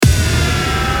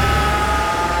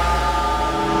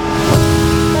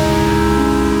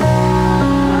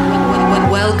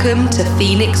Welcome to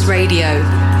Phoenix Radio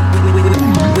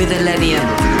with ILLENIUM.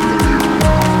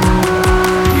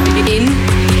 In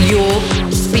your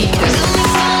speakers.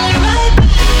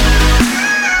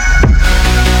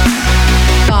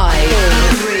 5,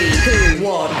 3, 2,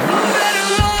 1.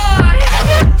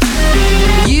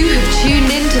 You have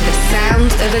tuned into the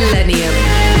sounds of ILLENIUM.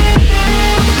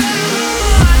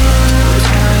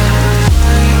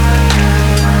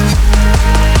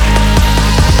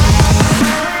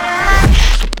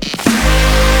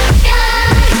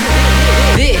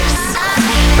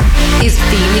 Is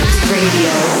Phoenix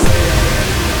Radio.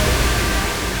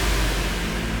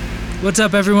 What's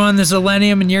up, everyone? This is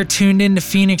ILLENIUM, and you're tuned in to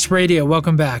Phoenix Radio.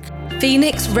 Welcome back.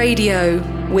 Phoenix Radio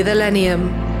with ILLENIUM.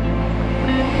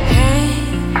 Hey,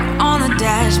 on the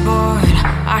dashboard,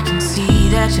 I can see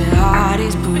that your heart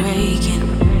is breaking.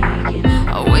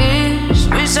 I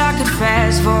wish I could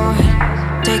fast forward,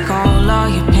 take all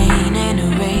your pain and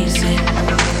erase it.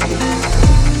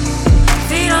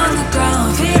 Feet on the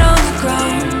ground, feet on the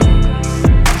ground.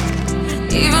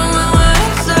 Even when we're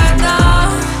upside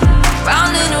down,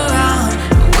 round and around,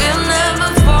 we'll never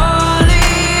fall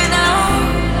in out.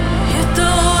 If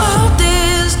the world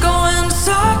is going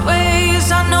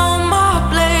sideways, I know my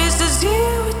place is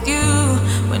here with you.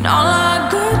 When all our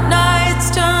good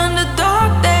nights turn to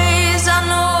dark days, I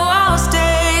know I'll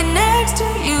stay next to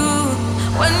you.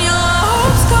 When your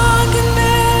hope's gone, can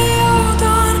barely hold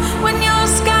on. When your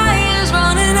sky is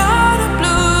running out of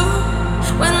blue.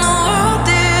 When the world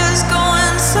is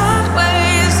going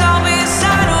sideways, I'll be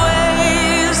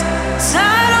sideways,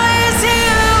 sideways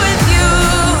here with you.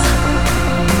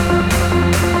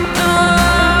 Oh,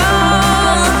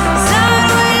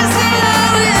 sideways here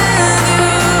with you.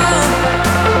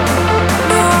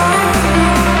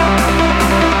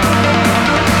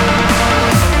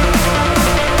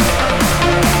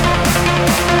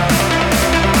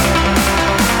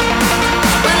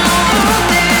 When the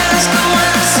world is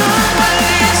going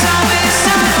sideways, I'll be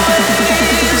sideways,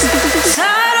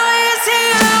 sideways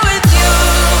here with you.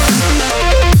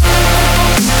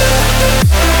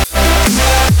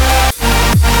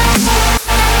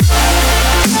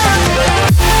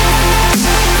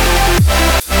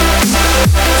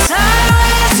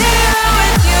 Sideways here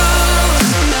with you.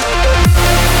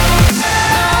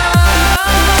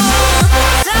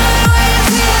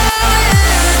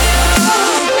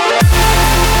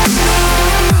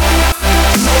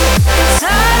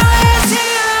 Sideways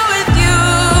here with you.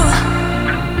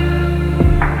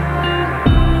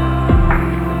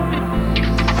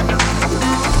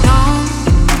 Don't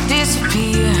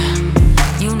disappear.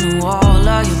 You know all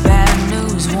of your bad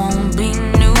news won't be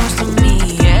news to me.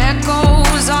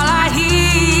 Echoes all I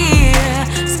hear.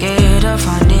 Scared of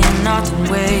finding nothing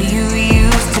where you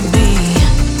used to be.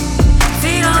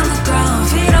 Feet on the ground,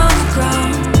 feet on the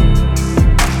ground.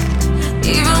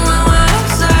 Even when we're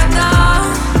upside down,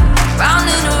 round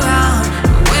and around,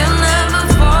 we'll never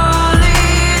fall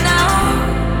in out.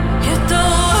 If the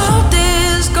world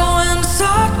is going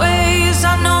sideways,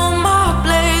 I know my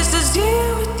place is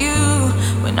here with you.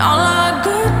 When all our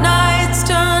good nights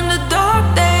turn to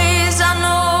dark days, I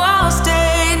know I'll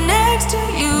stay next to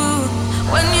you.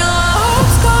 When your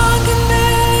hope's gone, can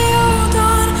barely hold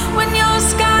on. When your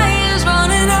sky is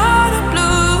running out of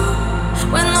blue.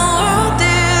 When the world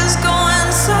is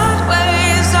going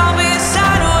sideways, I'll be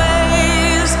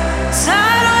sideways,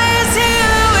 sideways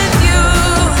here with you.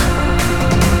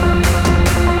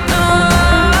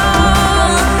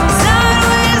 Oh,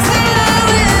 sideways here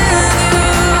with you.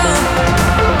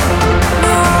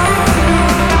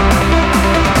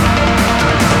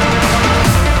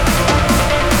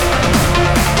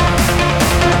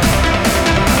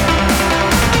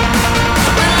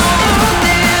 When the world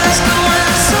is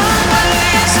going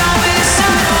sideways, I'll be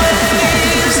sideways,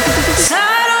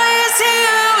 sideways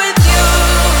here with you.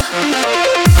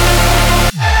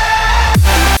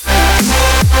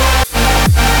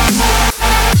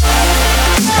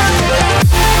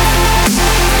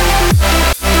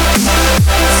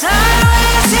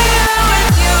 Sideways here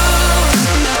with you.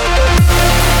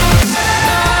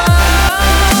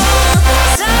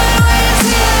 Sideways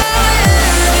here with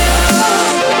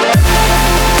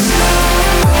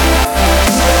you.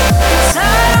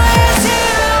 Sideways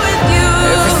here with you.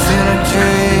 Everything I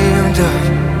dreamed of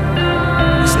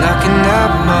is knocking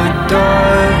at my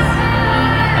door.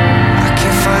 I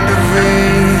can't find a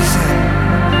reason,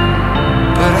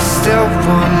 but I still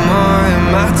want more.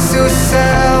 Am I too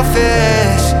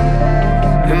selfish?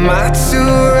 Am I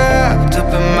too wrapped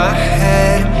up in my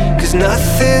head? 'Cause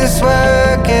nothing's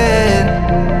working.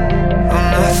 Oh,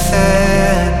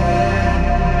 nothing.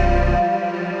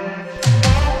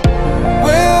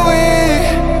 Will we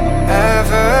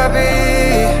ever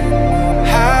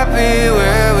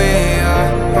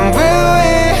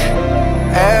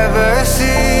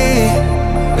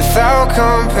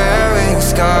comparing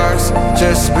scars.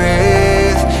 Just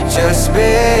breathe, just breathe.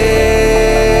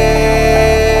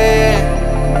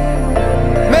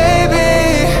 Maybe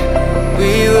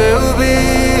we will be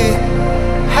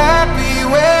happy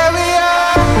where we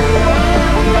are.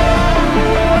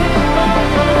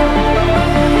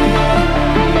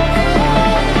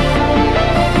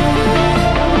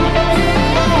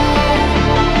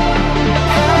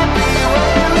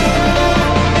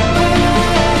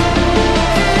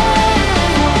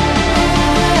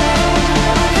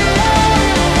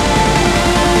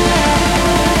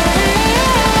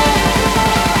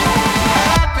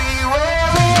 Happy where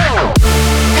we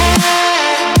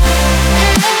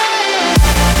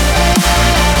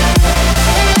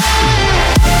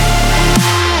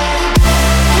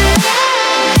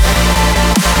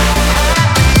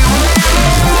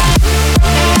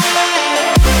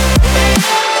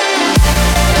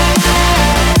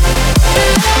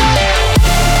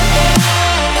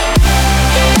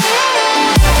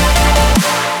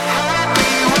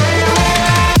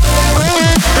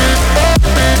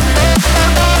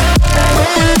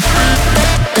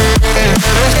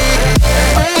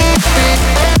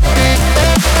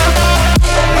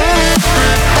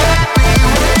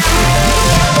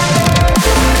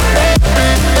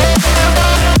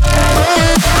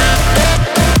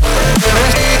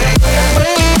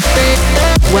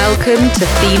Welcome to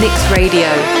Phoenix Radio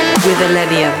with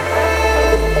ILLENIUM.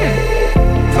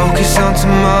 focus on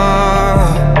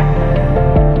tomorrow,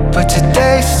 but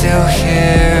today's still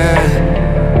here.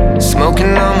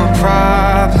 Smoking all my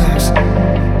problems,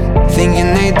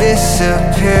 thinking they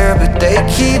disappear, but they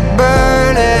keep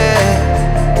burning.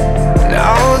 And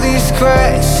all these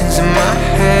questions in my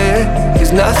head,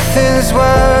 'cause nothing's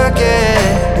working.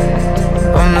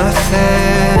 Oh,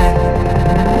 nothing.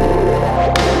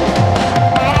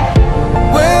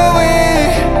 Will we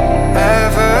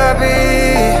ever be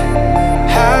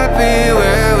happy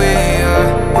where we are?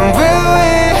 And will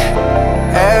we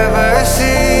ever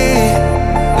see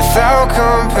without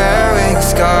comparing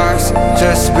scars?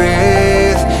 Just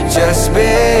breathe, just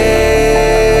breathe.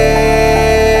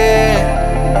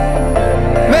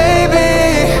 Maybe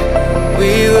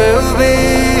we will be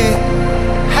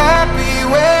happy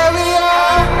where we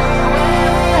are.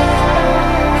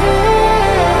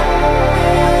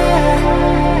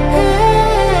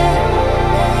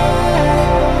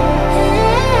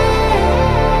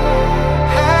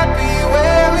 Happy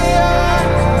where we are.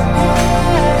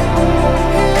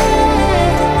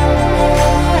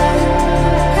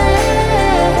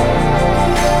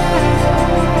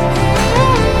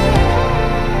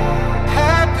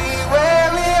 Happy where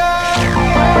we are.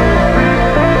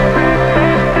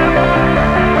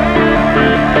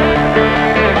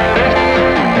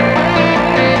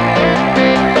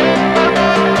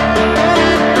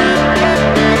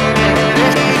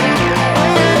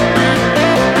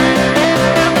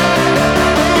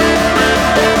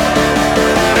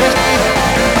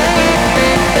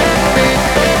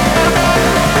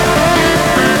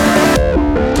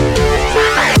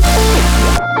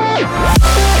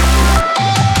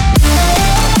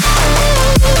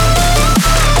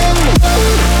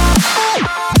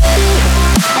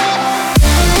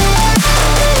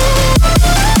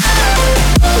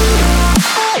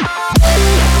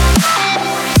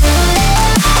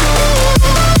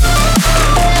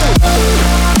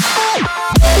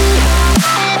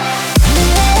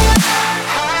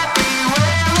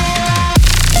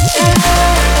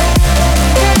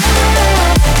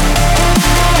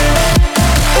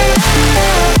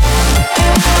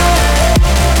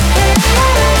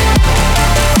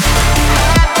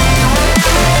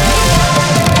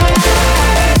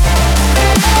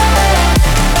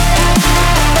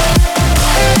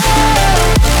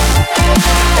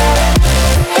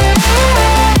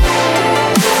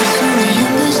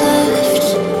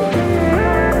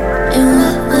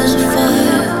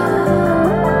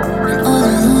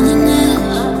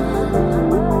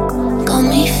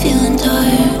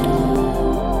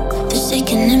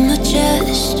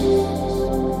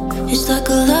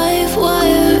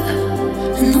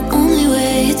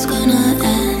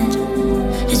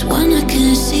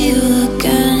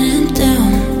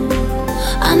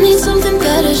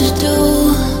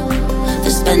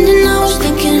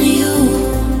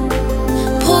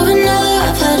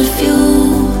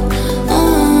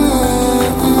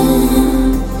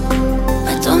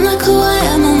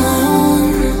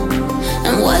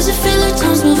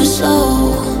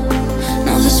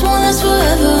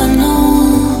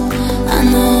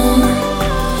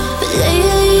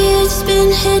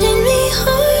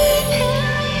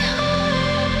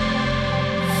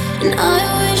 And I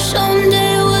wish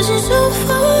someday it wasn't so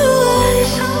far away.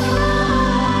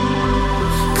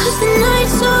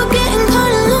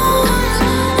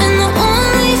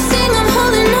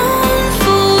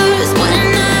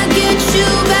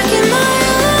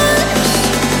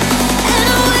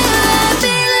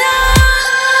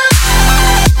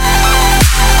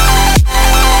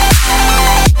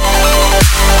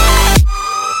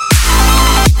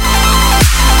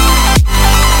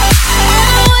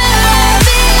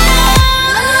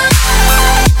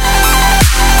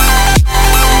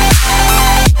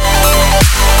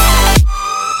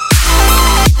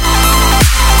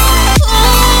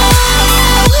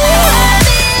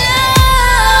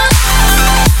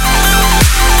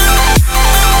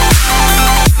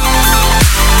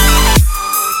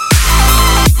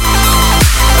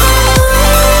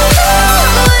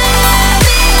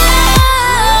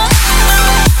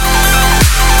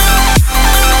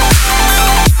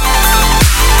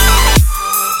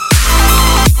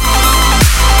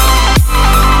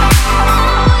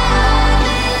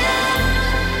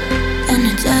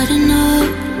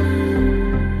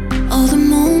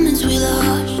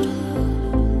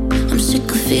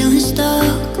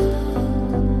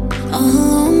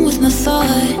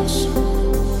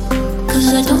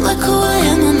 not like who I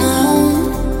am on my own.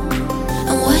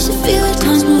 And why does it feel like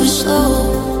time's moving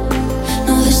slow?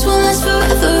 No, this won't last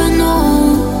forever, I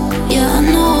know. Yeah, I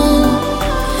know.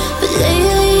 But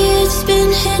lately it's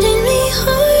been hitting me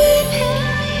hard,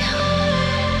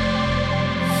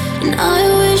 and I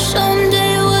wish someday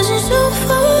it wasn't so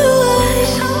far away.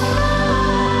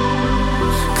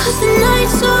 'Cause the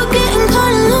nights are getting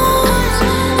kinda long,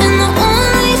 and the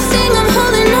only thing I'm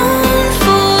holding on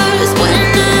for is when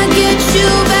I get you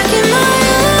back in my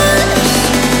arms,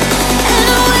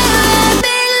 and where I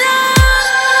belong.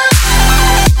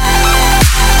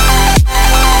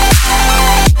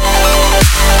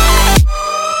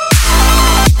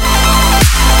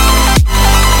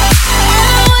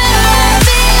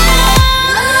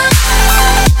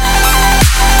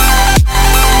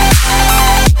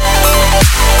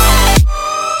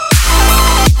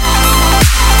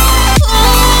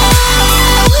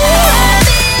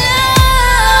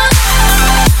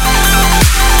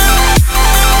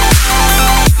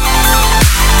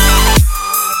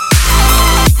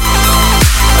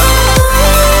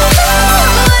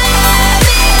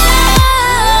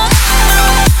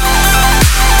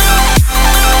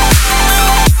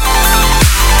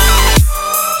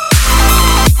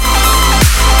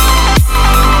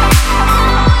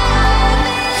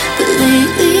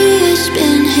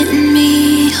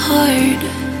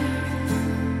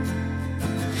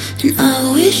 And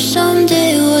I wish someday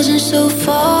it wasn't so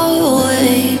far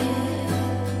away.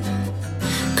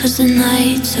 'Cause the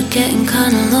nights are getting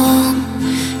kinda long,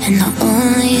 and the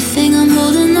only thing I'm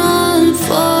holding on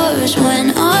for is when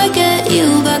I get you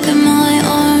back in my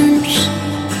arms,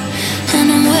 and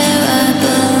I'm where I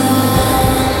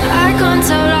belong. I can't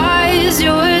tell lies,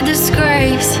 you're a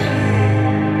disgrace.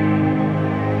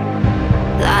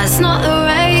 That's not the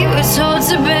way we're told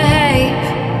to behave.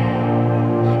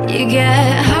 You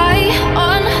get high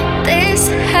on this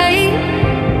hate,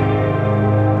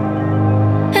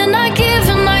 and I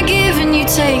give and you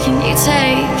take and you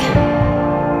take.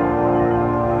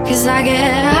 'Cause I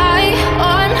get high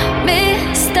on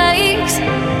mistakes.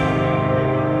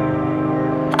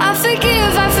 I forgive,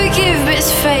 but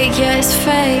it's fake, yeah, it's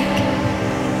fake.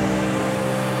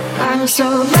 I'm so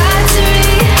bad to me,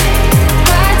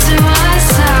 bad to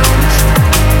myself.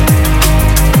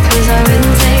 'Cause I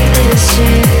wouldn't take this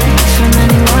shit from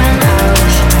anyone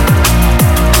else.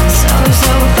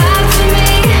 So bad for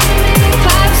me,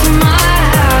 bad for my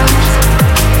health.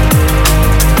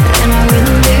 And I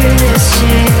wouldn't do this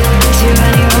shit to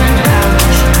anyone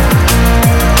else.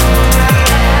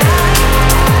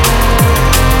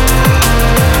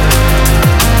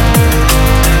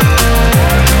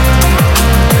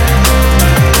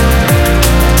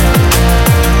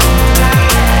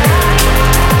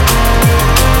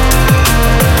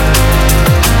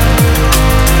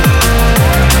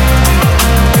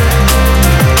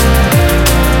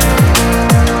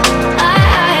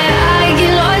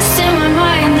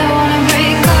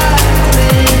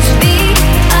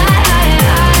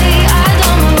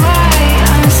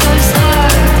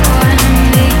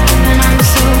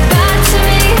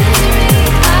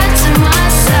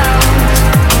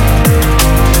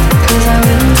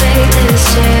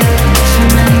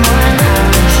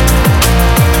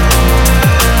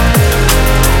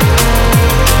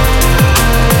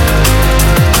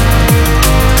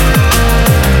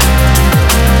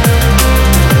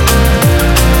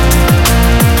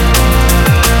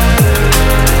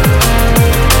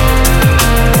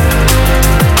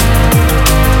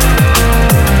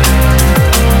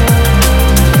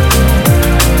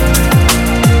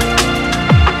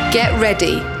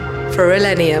 Ready for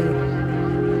ILLENIUM.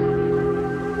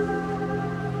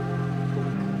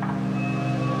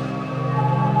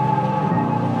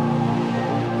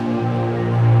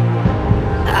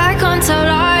 I can't tell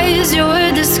lies, you're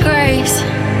a disgrace.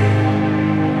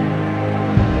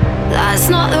 That's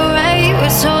not the way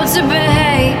we're told to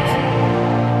behave.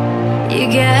 You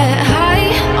get high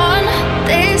on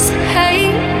this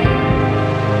hate,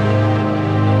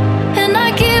 and I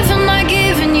give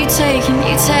and you take and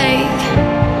you take.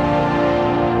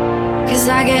 'Cause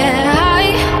I get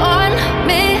high on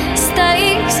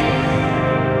mistakes.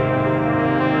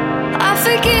 I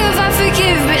forgive,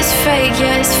 but it's fake,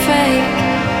 yeah, it's fake.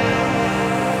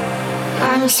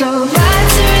 I'm so bad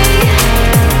to me,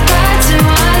 bad to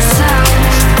myself.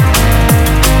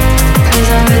 'Cause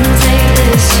I wouldn't take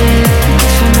this shit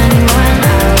from anyone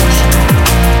else.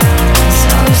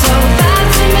 So bad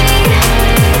for me,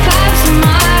 bad for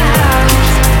my health.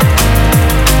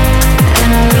 And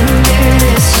I wouldn't do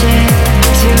this shit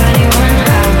to anyone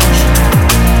else.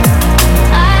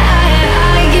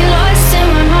 I get lost in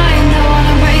my mind, I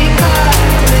wanna break up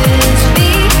with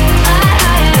me.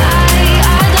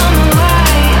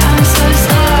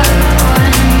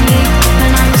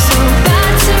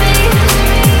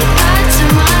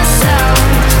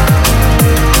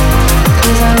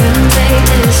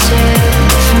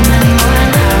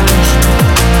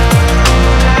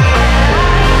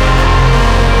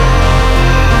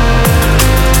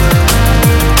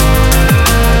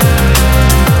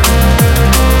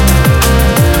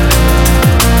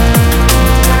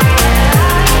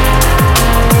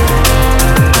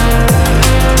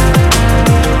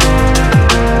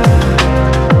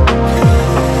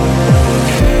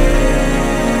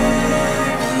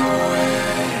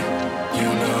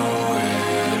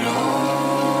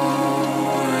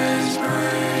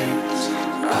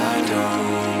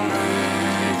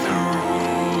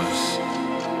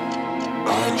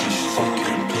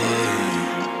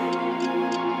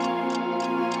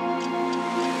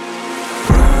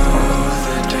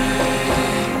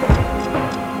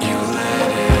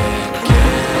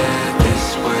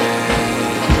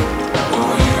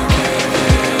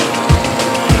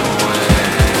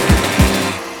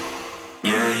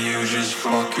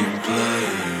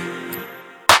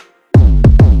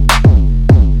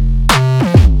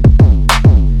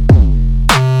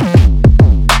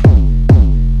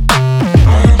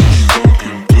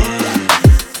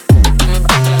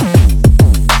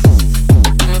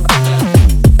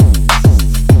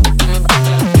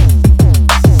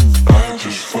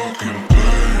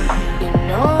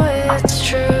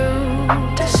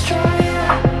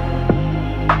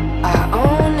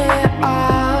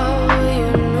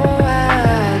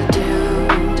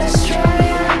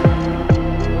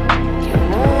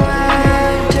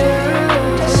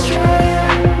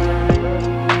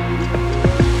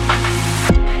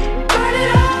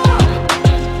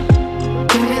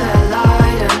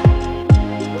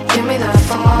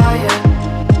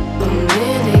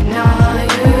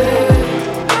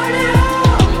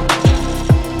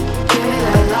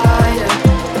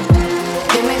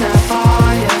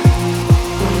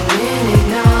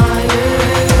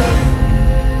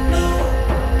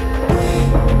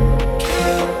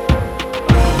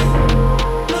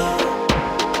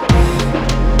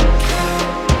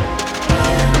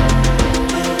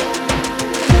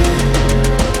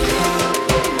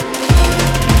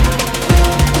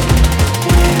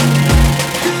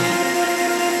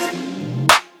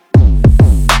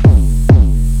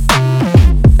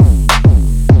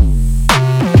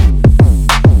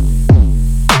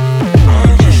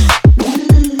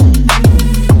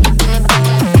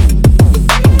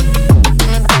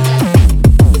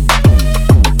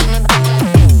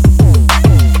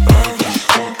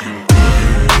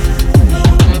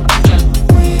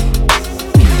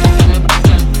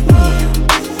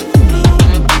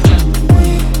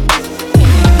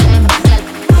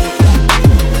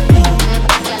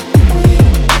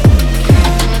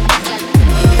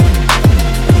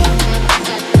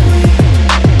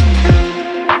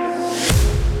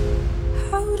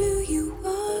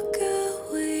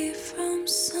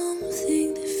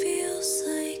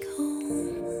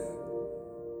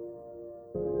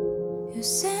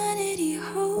 Whose sanity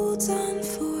holds on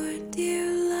for dear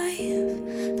life,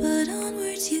 but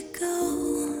onwards you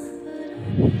go.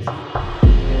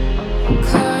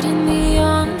 Caught in the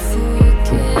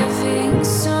unforgiving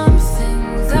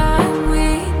something that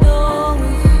we know.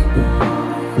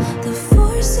 The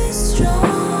force is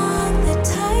strong, the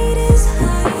tide is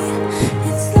high.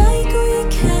 It's like we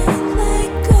can't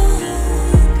let go.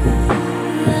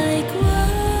 Like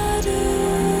water,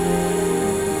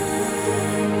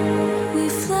 we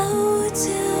float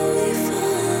till we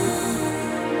fall,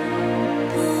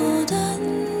 pulled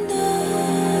under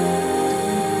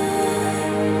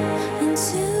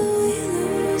until we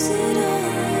lose it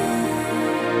all.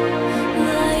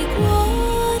 Like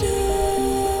water,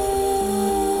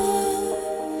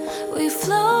 we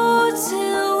float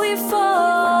till we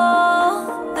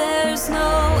fall. There's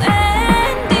no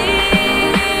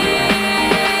ending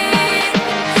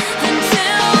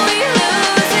until we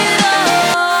lose it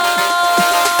all.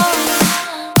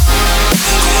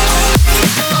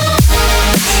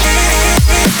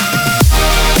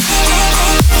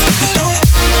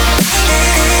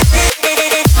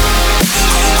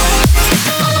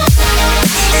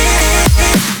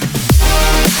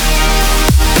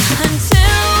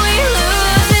 Until we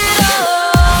lose it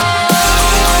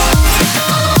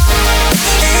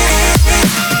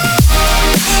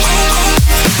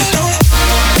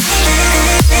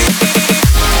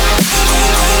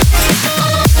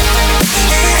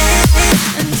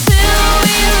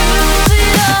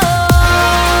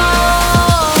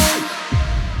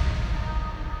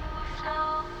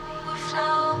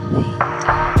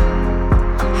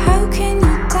How can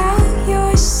you doubt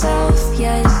yourself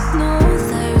yet know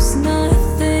there's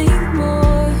nothing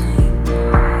more?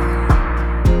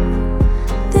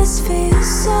 This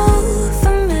feels so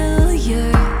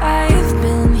familiar. I've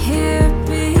been here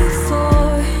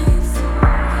before.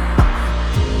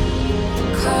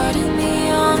 Caught in the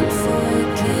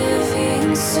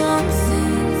unforgiving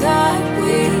something that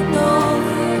we know.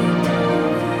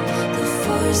 The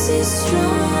force is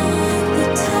strong, the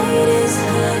tide is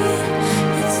high.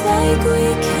 It's like we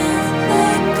can't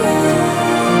let go.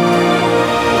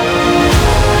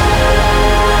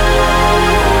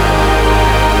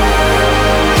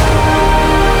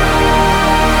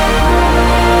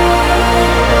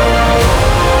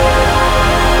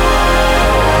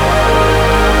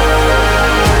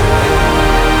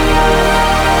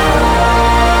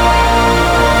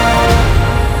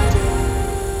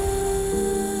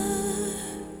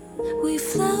 We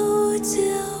float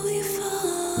till we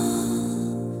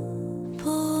fall,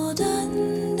 pulled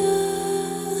under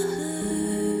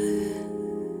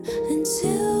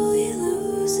until we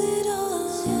lose it all.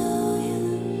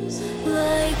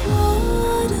 Like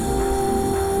water,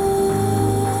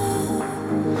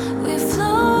 we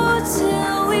float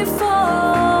till we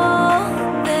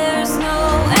fall. There's no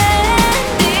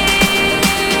ending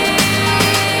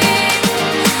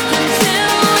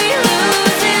until we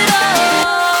lose it all.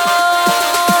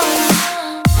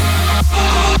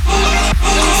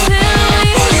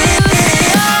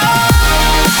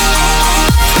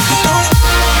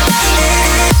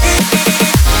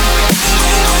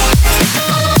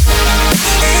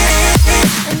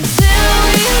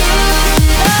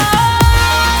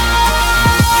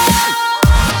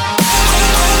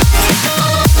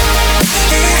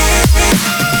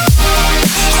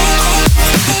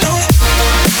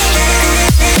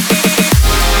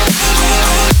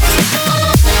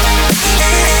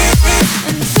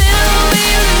 we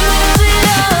lose it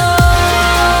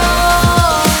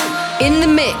In the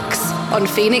mix on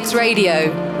Phoenix Radio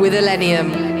with ILLENIUM.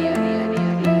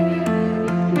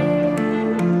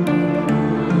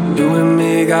 You and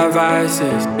me got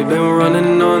vices. We've been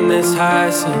running on this high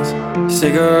since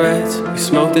cigarettes we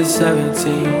smoked at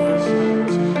 17.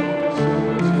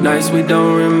 Nights we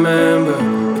don't remember,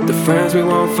 but the friends we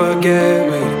won't forget.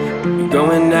 We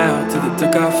going out till they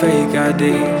took our fake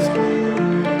IDs.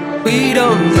 We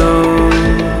don't know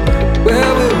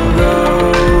where we'll go,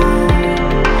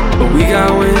 but we got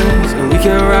wings and we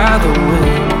can ride the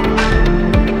wind.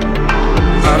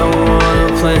 I don't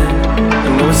wanna plan,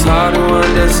 I know it's hard to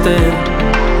understand.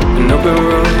 An open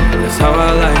road, that's how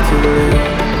I like to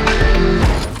live.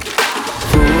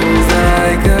 Fools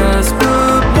like us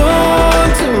were born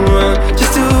to run,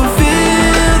 just to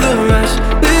feel the rush.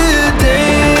 We're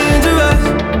dangerous.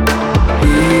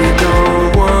 We don't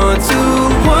want to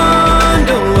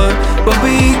wonder what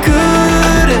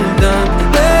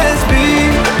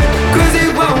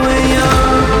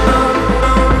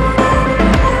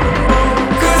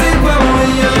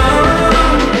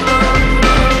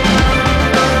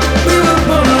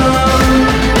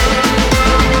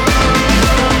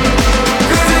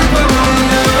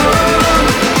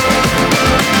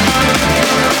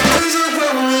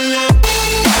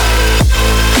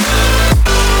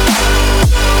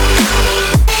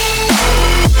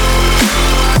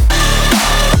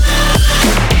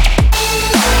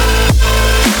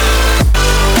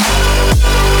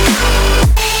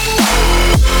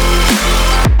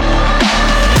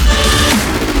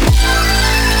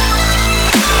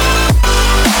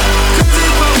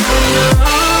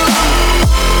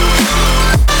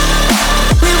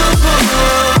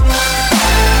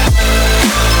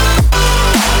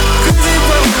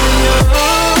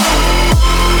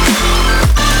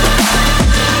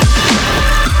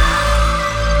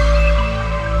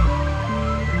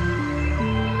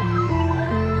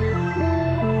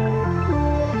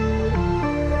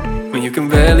you can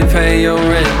barely pay your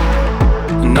rent,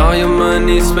 and all your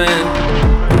money's spent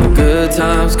on the good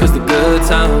times, cause the good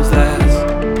times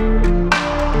last.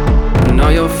 And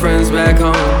all your friends back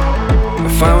home are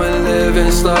fine with living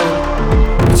slow,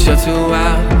 but you're too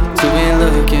out to be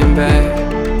looking back.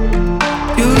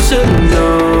 You should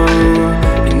know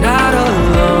you're not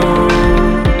alone.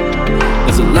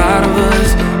 There's a lot of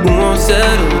us who won't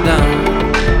settle down.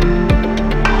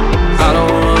 I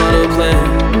don't wanna plan,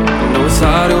 I know it's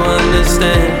hard to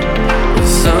understand, but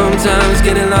sometimes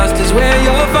getting lost is where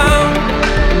you're found.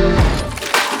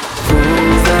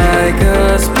 Fools like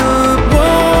us would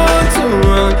want to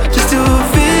run just to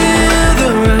feel the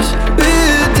rush.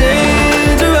 We're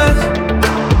dangerous.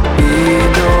 We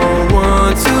don't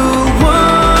want to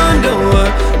wonder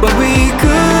what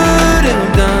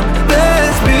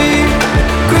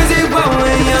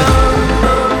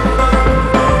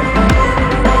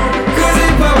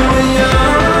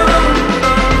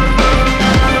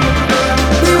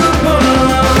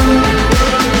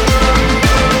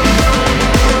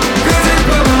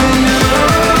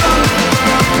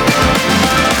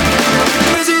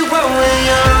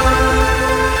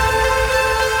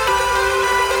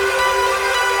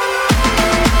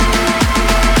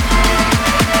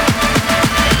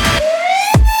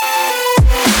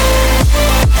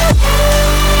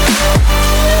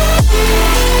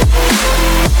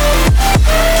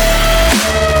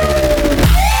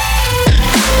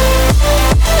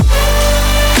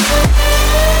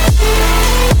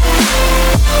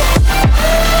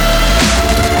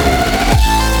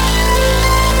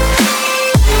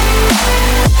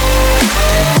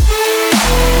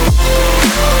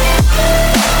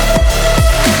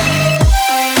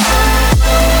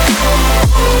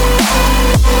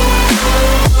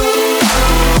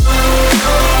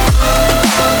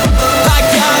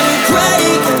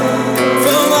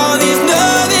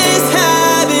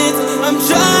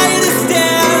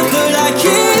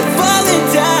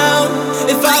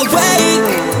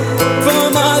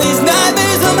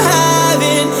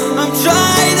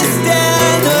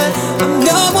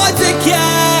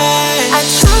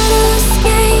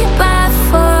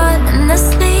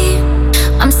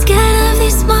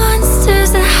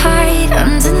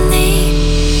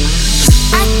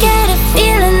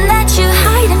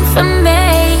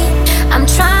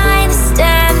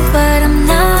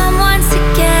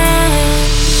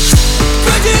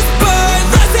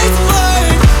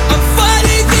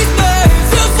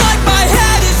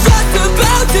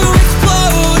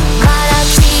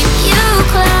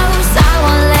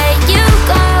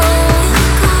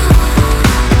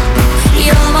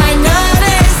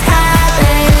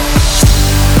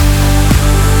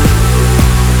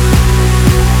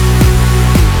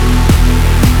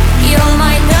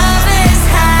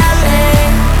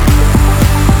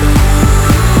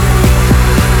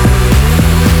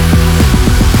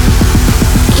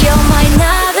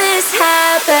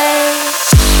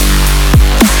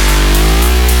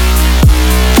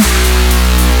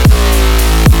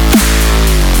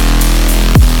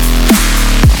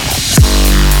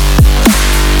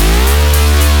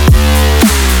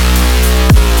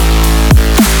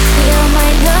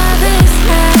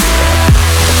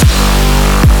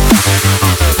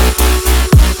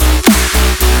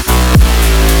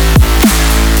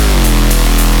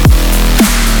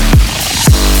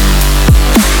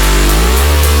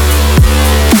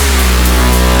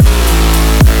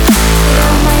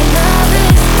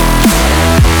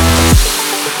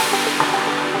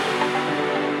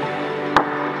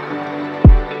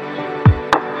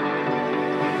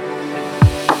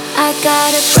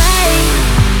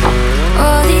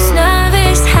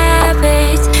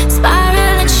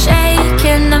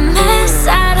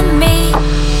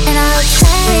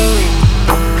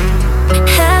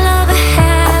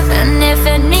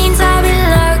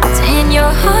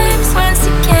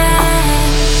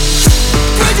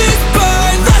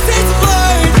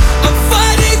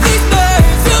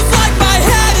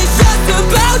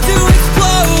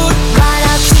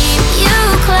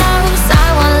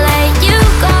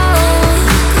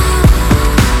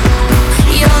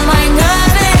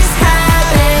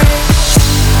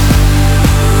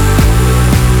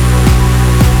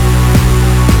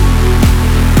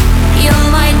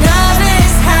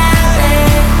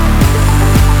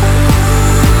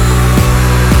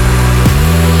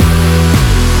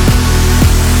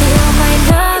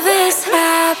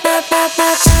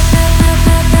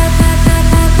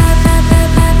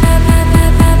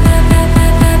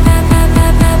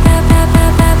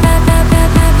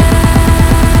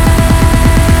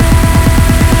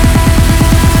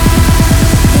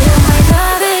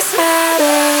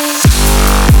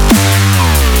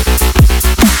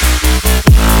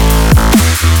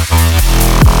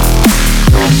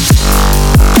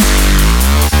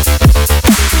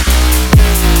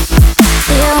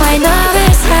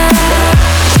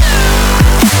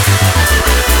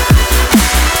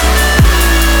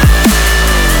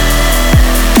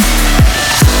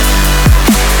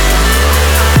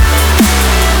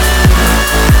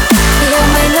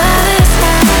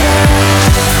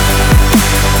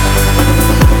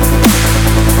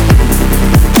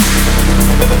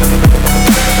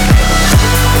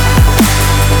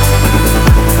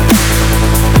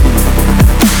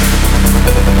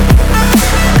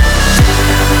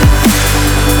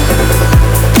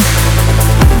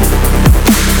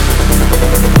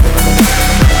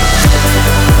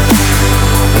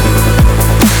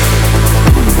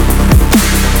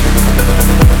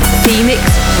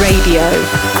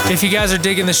If you guys are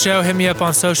digging the show, hit me up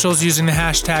on socials using the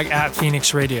hashtag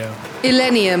 @PhoenixRadio.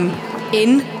 ILLENIUM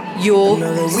in your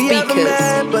We haven't speakers.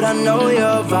 met, but I know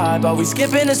your vibe. Are we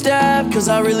skipping a step? Cause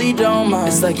I really don't mind.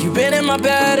 It's like you've been in my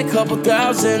bed a couple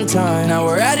thousand times. Now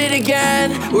we're at it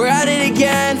again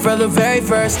for the very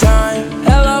first time.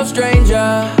 Hello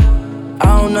stranger, I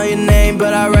don't know your name,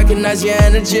 but I recognize your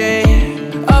energy.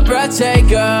 A breath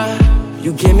taker,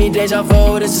 you give me deja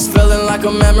vu, this is feeling like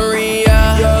a memory,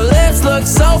 yeah. Your lips look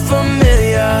so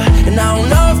familiar, and I don't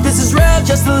know if this is real,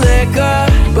 just the liquor,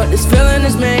 but this feeling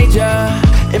is major.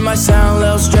 It might sound a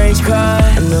little strange, cause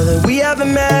I know that we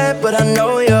haven't met, but I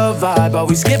know your vibe. Are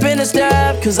we skipping a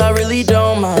step? Cause I really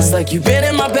don't mind. It's like you've been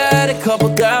in my bed a couple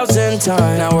thousand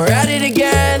times. Now we're at it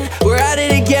again.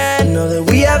 Know that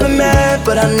we haven't met,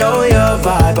 but I know your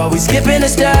vibe. Are we skipping a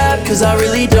step? Cause I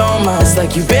really don't mind. It's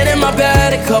like you've been in my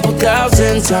bed a couple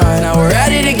thousand times. Now we're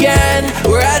at it again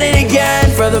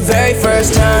for the very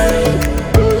first time.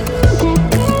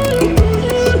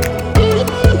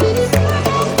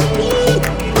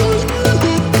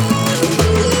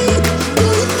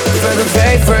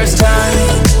 Very first time.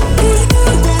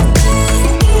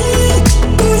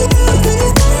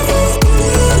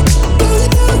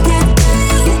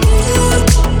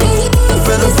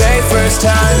 For the very first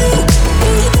time.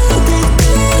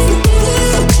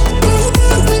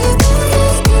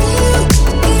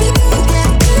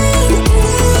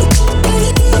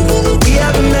 We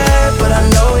haven't met, but I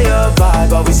know your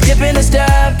vibe. Are we skipping a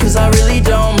step? Cause I really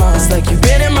don't mind. It's like you've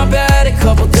been in my bed a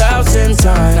couple thousand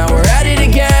times. Now we're at it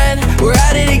again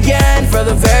for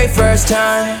the very first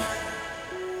time.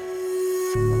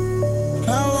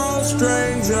 Hello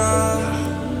stranger, I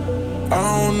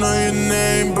don't know your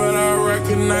name, but I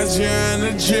recognize your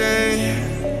energy.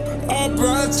 A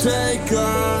breath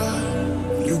taker,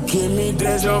 you give me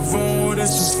deja vu,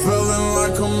 this is feeling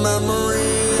like a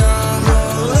memory, yeah. Your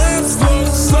lips look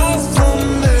so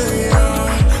familiar,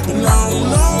 and I don't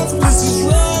know if this is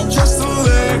real, just a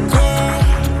liquor,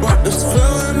 but this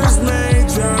feeling is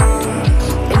major.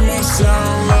 It may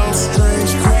sound a little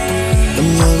strange, I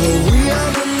know that we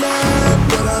haven't met,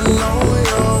 but I know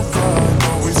your vibe.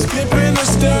 Are we skipping a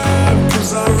step?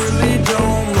 Cause I really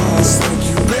don't mind. It's like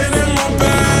you've been in my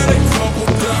bed a couple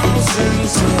thousand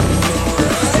times.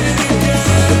 We're at it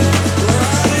again.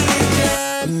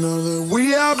 I know that we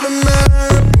haven't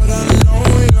met, but I know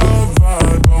your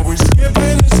vibe. Are we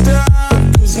skipping a step?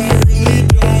 Cause I really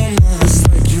don't mind. It's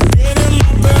like you've been in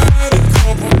my bed a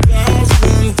couple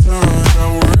thousand times. Now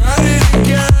we're at it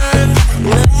again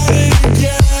for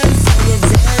the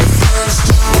very first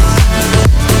time. For the very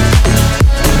first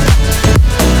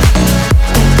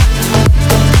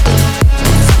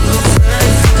time. For the very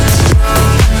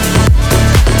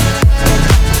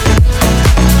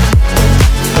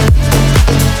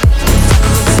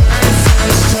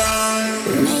first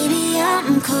time. Maybe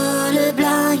I'm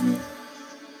colorblind.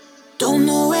 Don't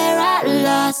know where I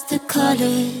lost the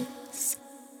colors.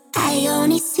 I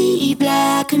only see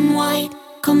black and white.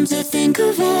 Come to think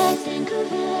of it,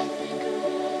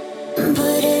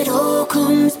 but it all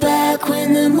comes back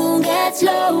when the moon gets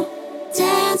low,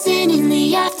 dancing in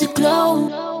the afterglow.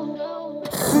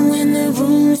 And when the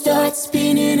room starts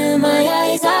spinning and my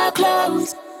eyes are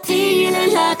closed,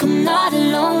 feeling like I'm not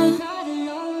alone.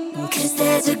 Cause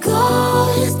there's a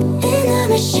ghost in the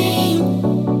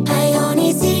machine. I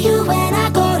only see you when I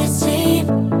go to sleep.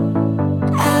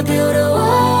 I build a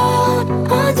wall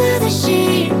under the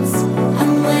sheets,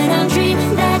 and when I'm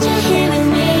dreaming that you're here with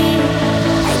me,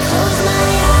 I close my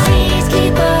eyes,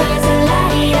 keep us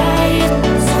alive.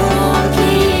 Someone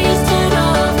please turn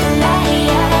off the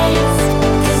lights.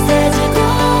 Cause there's a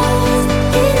ghost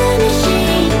in the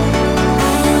machine. I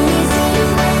only see you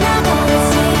when I go to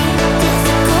sleep. There's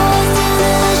a ghost in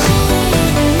the machine.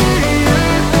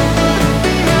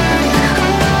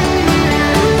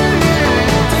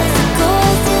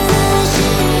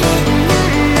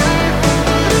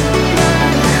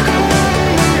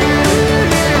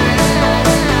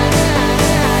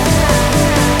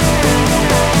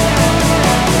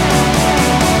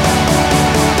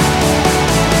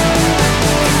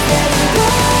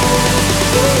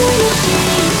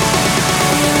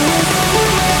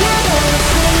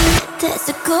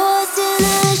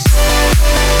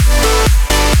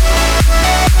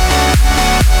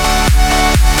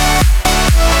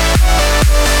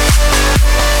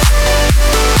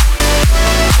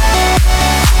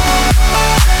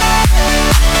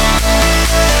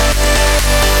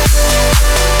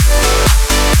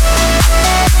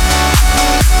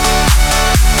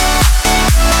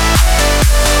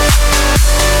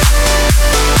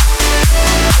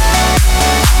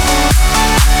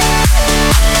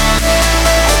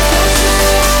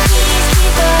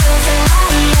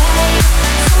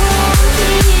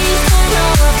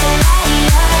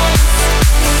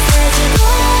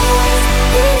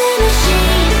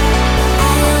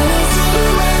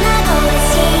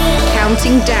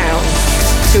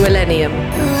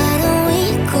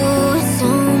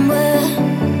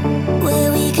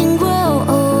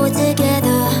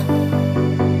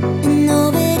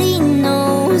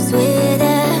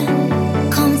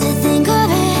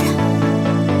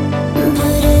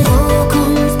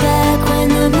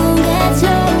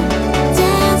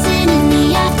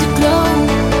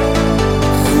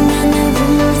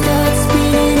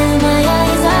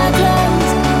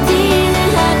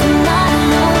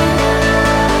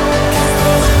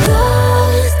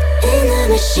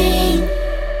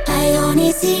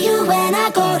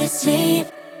 I go to sleep.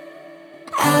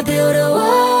 I build a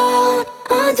wall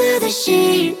under the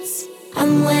sheets,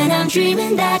 and when I'm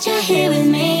dreaming that you're here with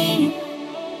me.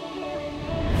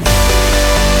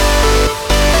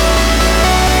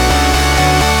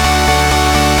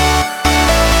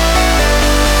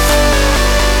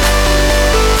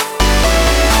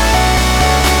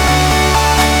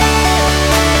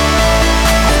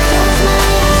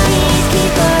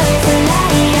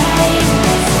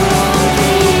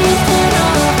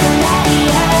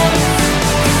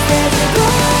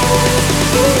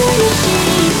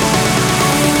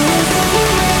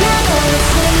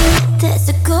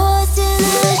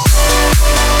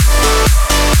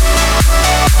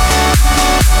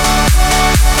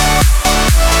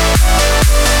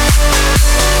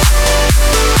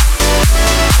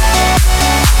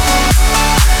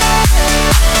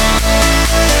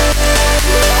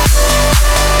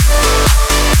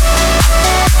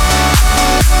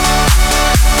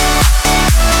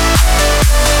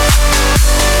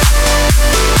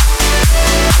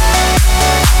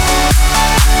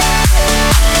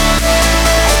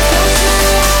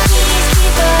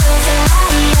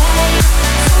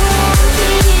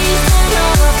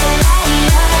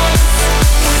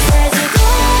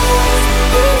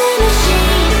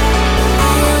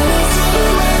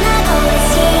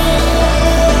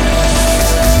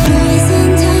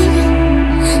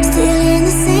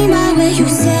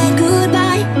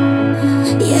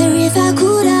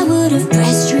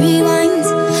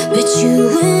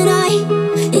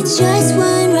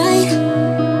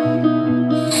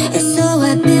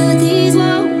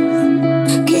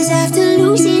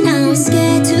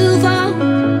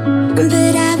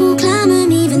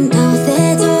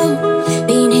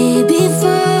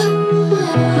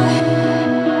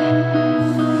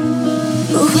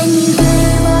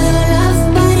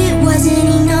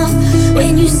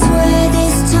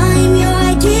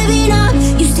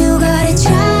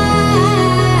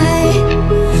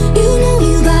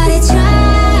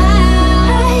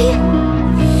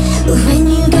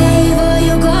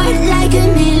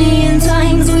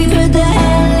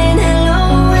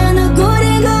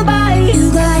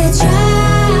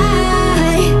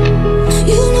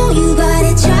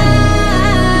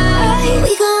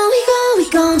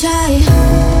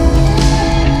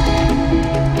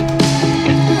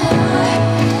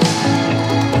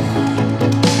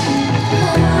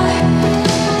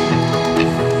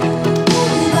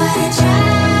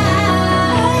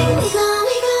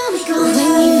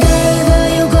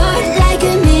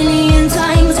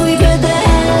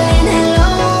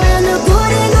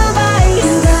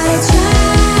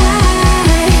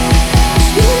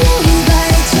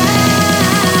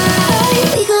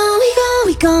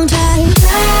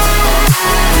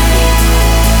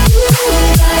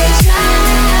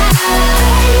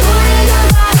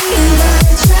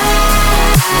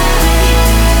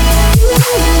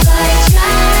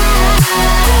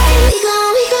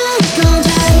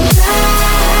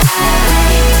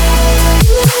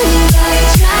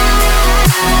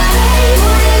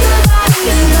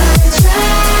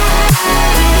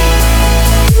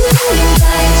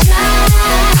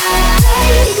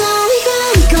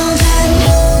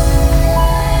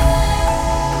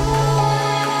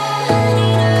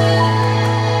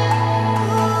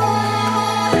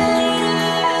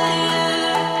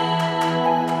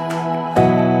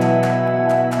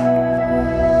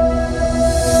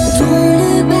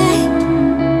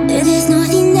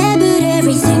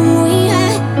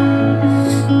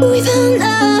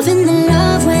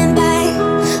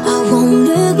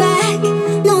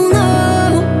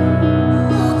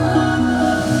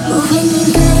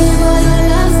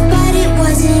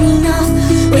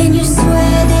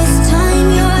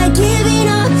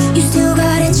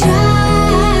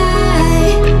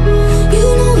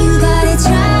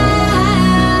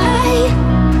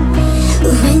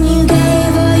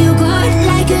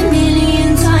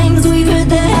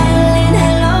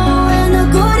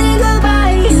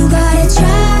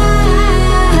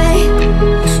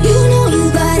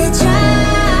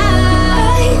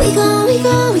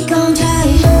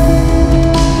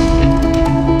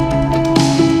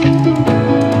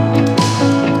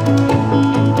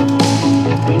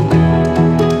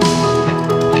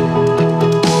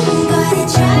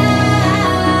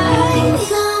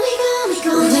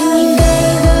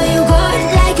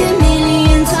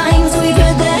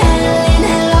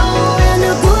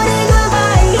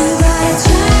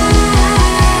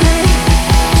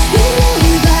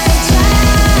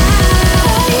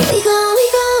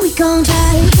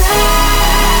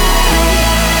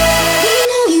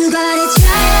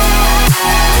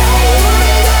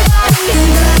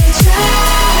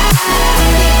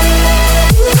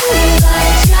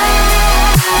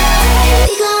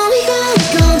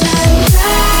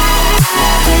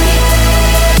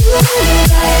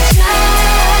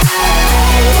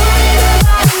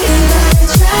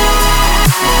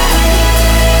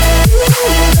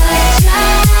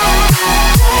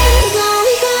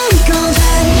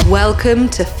 Welcome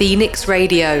to Phoenix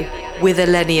Radio with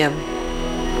ILLENIUM.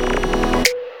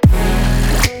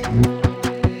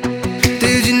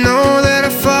 Did you know that I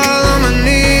fall on my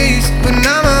knees when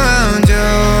I'm around you?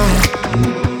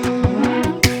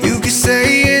 You can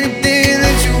say anything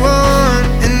that you want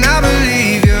and I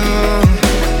believe you.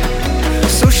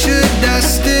 So should I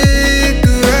stick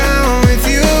around with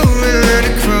you and let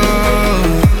it crawl?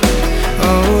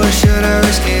 Or should I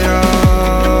risk it all?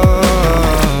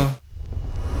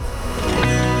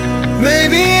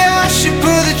 Maybe I should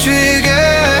pull the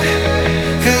trigger,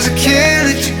 'cause I can't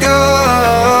let you go.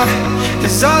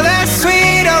 Is all that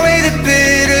sweet outweigh the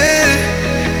bitter?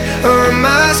 Or am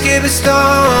I skipping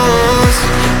stones?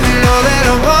 And all that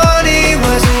I wanted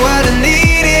wasn't what I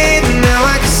needed, and now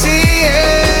I can see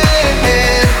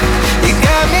it. You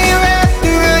got me wrapped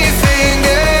around your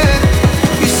finger.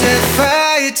 You set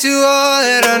fire to all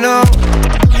that I know.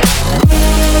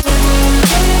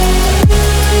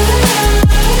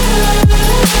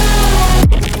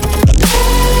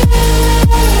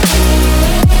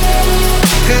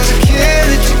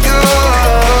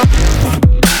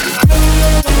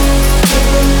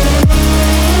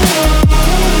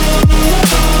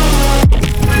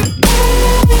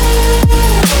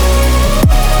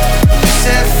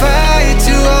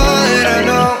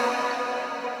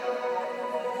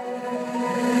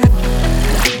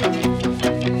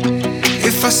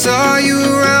 If I saw you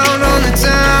around on the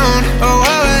town, oh,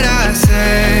 what would I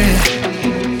say?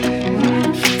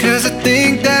 'Cause I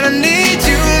think that I need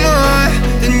you more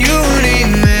than you need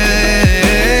me.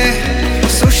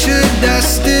 So should I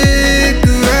stick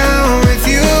around with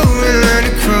you and let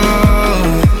it crawl?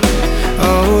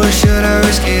 Or should I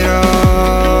risk it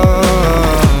all?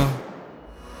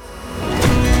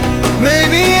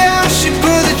 Maybe I should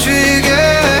pull the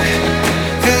trigger,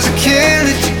 'cause I can't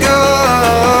let you go.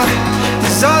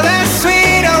 All that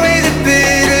sweet outweigh the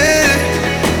bitter?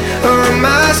 Or am I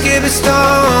skipping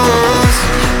stones?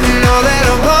 And all that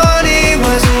I wanted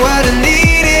wasn't what I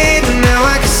needed, and now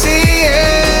I can see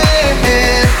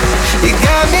it. You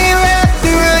got me wrapped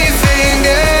around your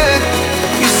finger.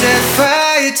 You set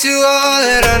fire to all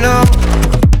that I know.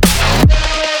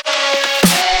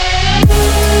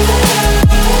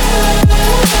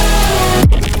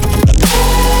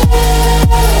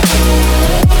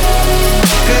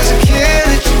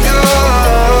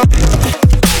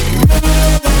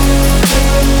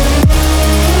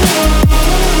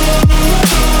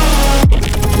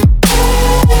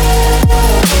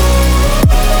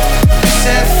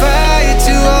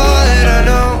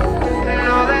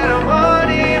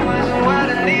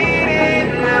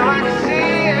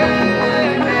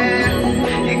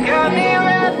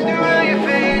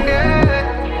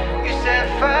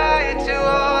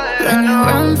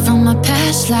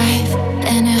 Life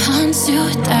and it hunts you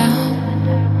down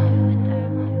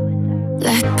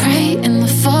like prey in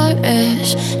the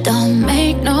forest. Don't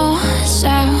make no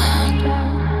sound,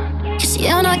 'cause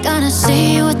you're not gonna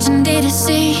see what you need to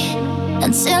see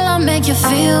until I make you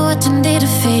feel what you need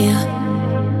to feel.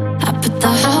 I put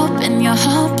the hope in your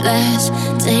hopeless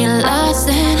till you're lost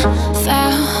and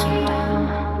found.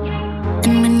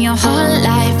 And when your whole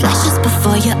life flashes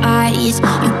before your eyes,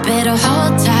 you better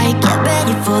hold tight, get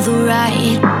ready for the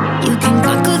ride. You can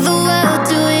conquer the world,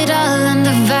 do it all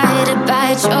undivided by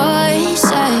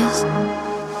choices.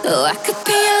 Oh, I could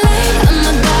be a light on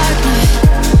the dark night,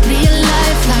 be a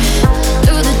lifeline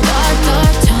through the dark,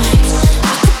 dark times.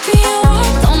 I could be a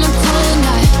warmth on a cold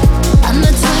night, on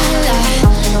the twilight.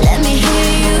 Let me hear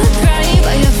you cry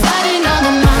while you're fighting all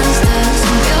the monsters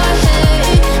in your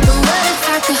head. But what if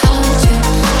I could hold you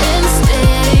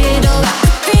instead? Oh, I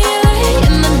could be a light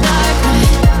in the dark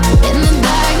night, in the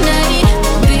dark night.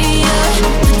 Be your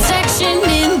protection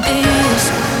in this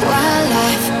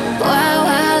wildlife,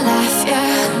 wildlife,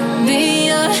 yeah. Be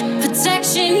your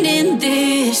protection in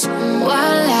this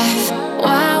wildlife,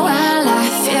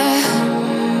 wildlife, yeah.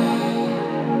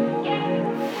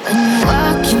 When you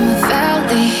walk in the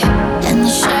valley and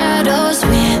the shadows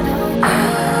win,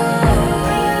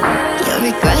 your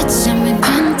regrets and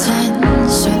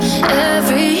repentance are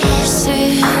every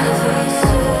sin.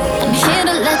 I'm here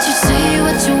to let you say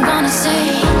what you wanna say,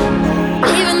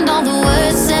 even though the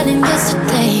words said in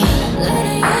yesterday.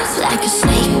 Like a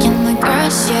snake in the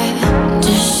grass, yeah.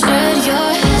 Just shed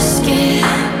your skin.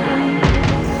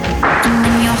 And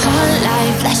when your whole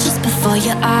life flashes before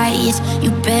your eyes,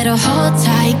 you better hold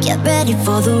tight, get ready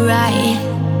for the ride.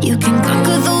 You can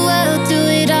conquer the world, do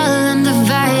it all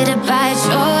undivided by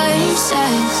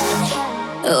choices.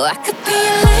 Oh, I could be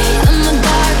a light in the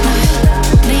dark night,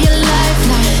 be a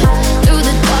lifeline through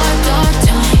the dark, dark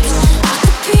times. I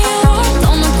could be a warmth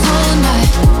on a cold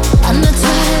night, on the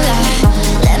twilight.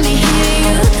 Let me hear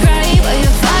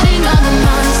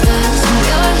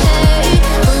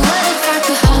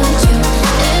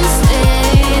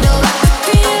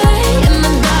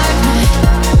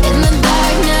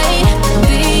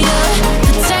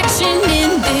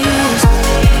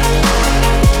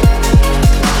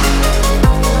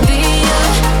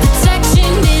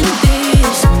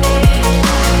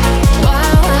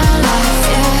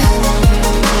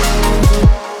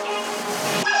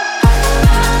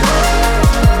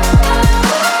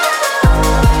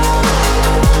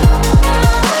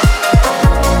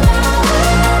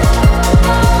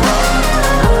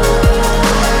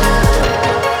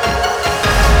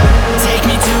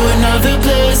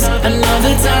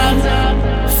another time,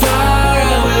 far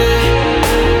away.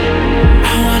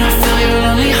 I wanna feel your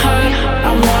lonely heart.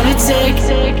 I wanna take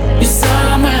you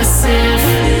somewhere safe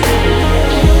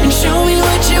and show me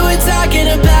what you were talking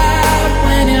about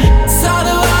when you saw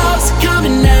the walls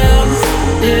coming down.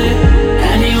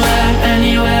 Yeah, anywhere,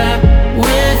 anywhere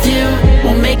with you.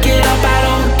 We'll make it up. I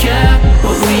don't care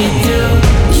what we do.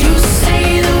 You say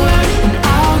the word and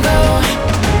I'll go.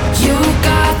 You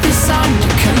got this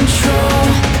under control.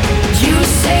 You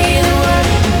say the word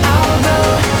and I'll go.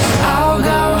 I'll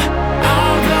go,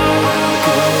 I'll go, I'll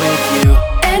go with you.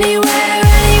 Anywhere,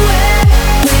 anywhere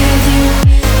with you.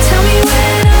 Tell me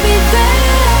when I'll be there.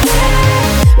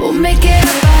 We'll make it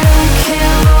up, I don't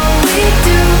care what we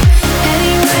do.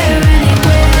 Anywhere,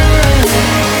 anywhere.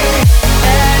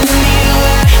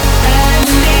 Anywhere,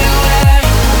 anywhere.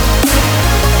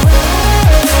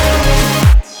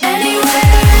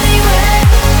 Anywhere, anywhere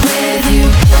with you.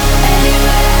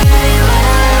 Anywhere,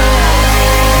 anywhere.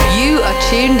 You are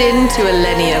tuned in to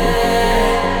ILLENIUM.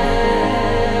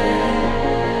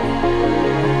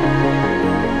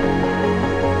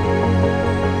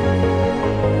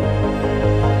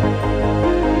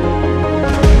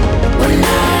 We're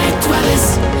night dwellers,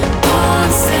 born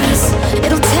sinners.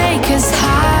 It'll take us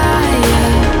higher.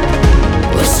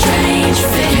 We're strange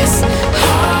figures,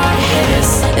 hard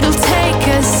hitters. It'll take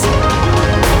us.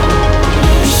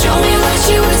 Show me what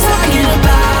you were talking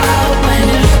about when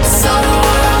you saw the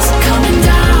walls coming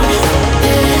down.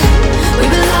 Yeah, we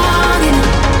belong in it.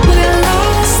 We get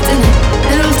lost in it.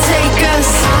 It'll take us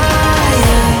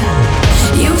higher.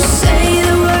 You say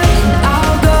the word and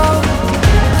I'll go.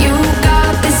 You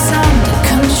got this under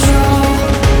control.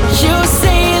 You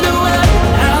say the word,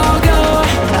 I'll go,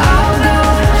 I'll go,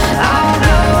 I'll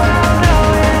go, I'll go.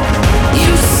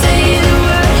 You say the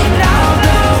word and I'll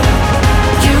go.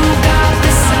 You got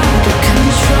this under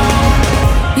control.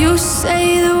 You say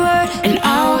the word and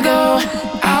I'll go,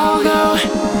 I'll go,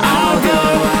 I'll go,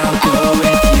 I'll go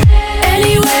with you.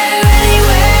 Anywhere,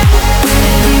 anywhere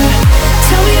with you.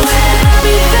 Tell me when I'll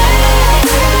be there.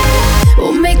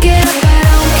 We'll make it up, I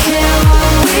don't care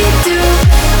what we do.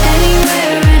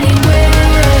 Anywhere, anywhere.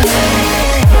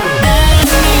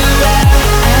 Anywhere, anywhere,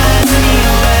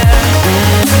 anywhere.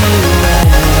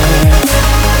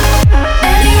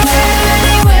 Anywhere,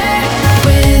 anywhere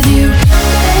with you.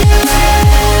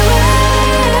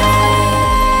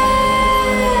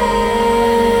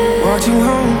 Walked you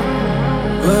home,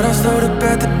 but I slowed up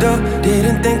at the door.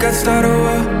 Didn't think I'd start a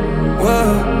war. Whoa,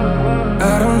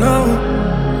 I don't know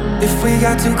if we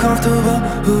got too comfortable.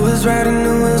 Who was right and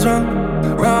who was wrong?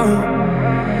 Wrong.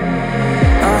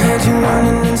 I had you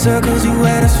running in circles. You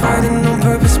had us fighting on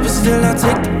purpose, but still I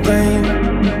take the blame.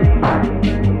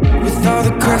 With all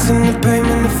the cracks in the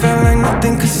pavement, it felt like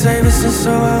nothing could save us, and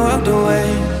so I walked away.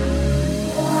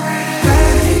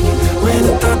 When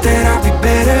I thought that I'd be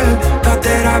better, thought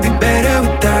that I'd be better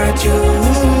without you.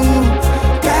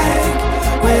 Back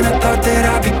when I thought that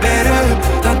I'd be better,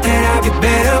 thought that I'd be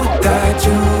better without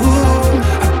you.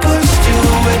 I pushed you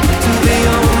away to be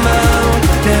on my own.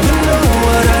 Never knew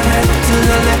what I had till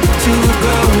I let you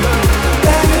go.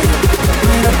 Back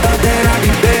when I thought that I'd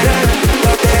be better,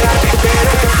 thought that I'd be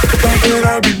better, thought that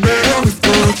I'd be better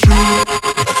without you.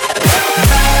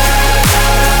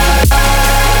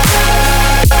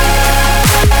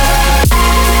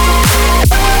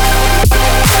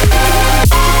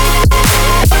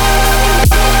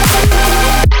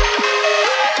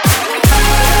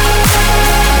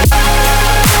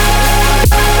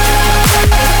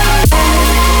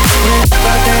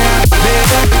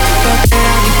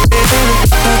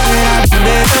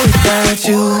 Without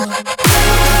you.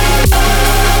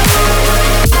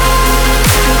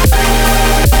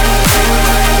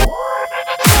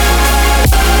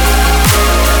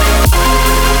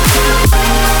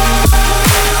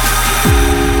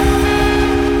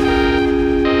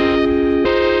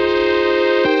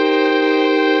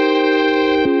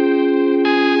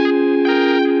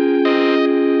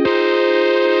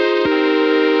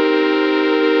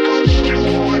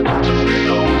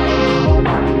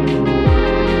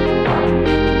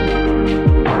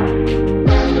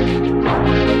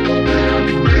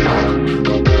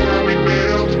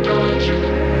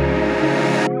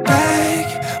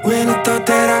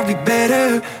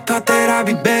 Thought that I'd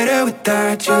be better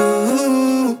without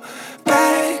you.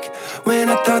 Back when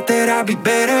I thought that I'd be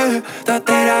better, thought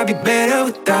that I'd be better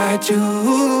without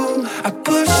you. I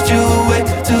pushed you away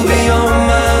to be on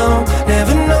my own.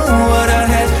 Never knew what I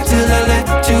had till I let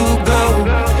you go.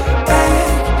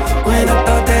 Back when I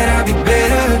thought that I'd be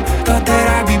better, thought that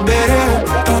I'd be better,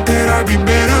 thought that I'd be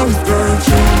better without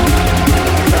you.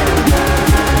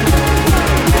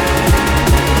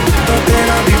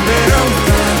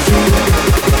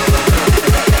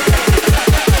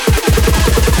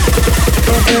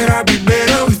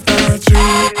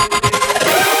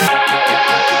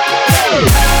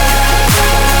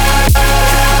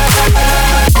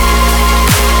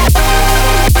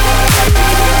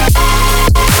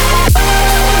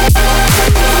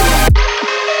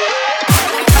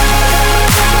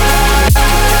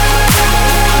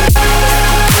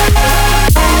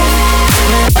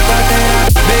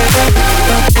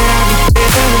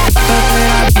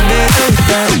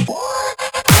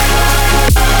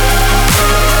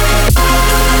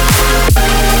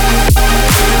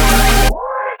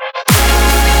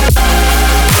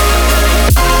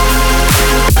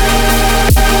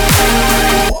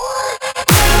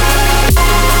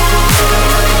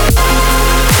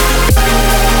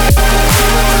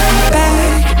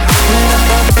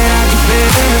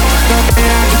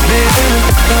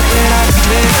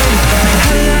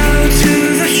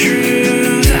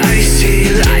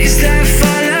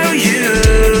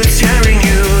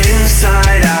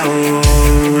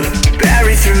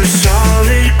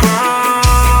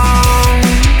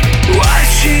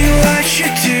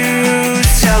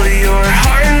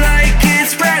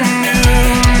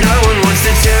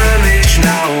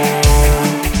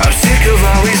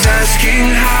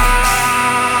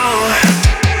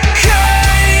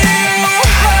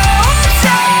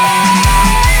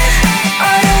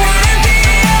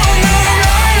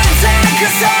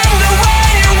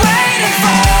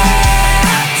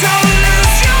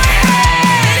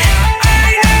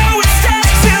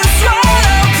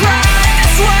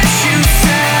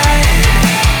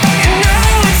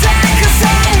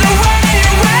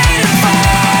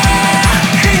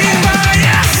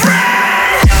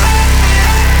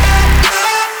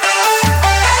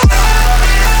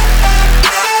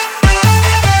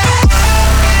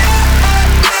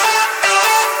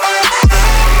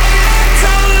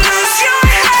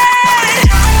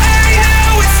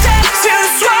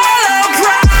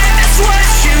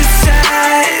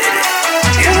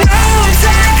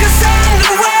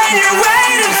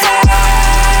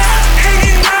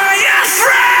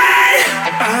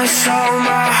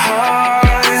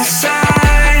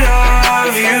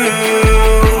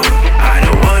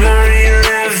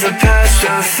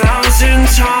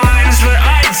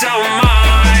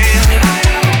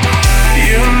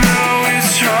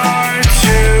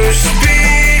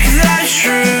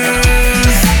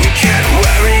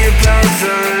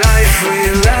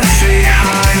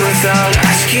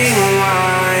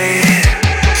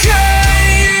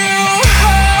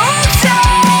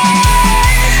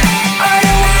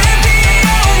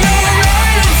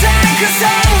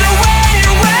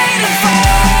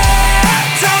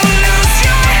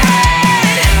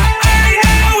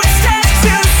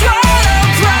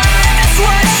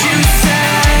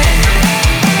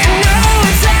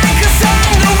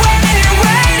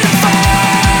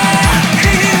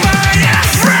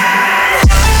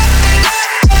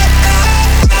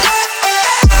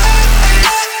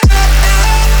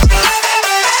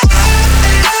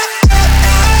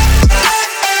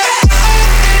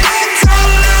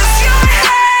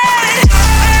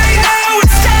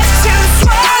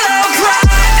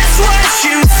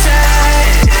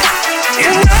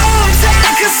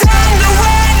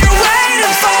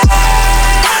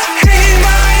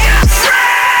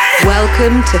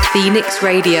 Welcome to Phoenix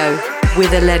Radio with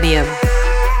ILLENIUM.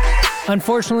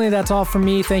 Unfortunately, that's all from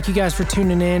me. Thank you guys for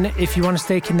tuning in. If you want to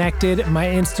stay connected, my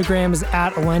Instagram is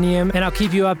 @ILLENIUM, and I'll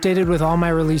keep you updated with all my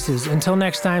releases. Until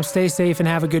next time, stay safe and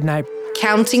have a good night.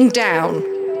 Counting down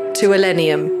to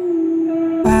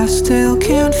ILLENIUM. I still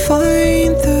can't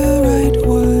find the right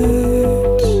word.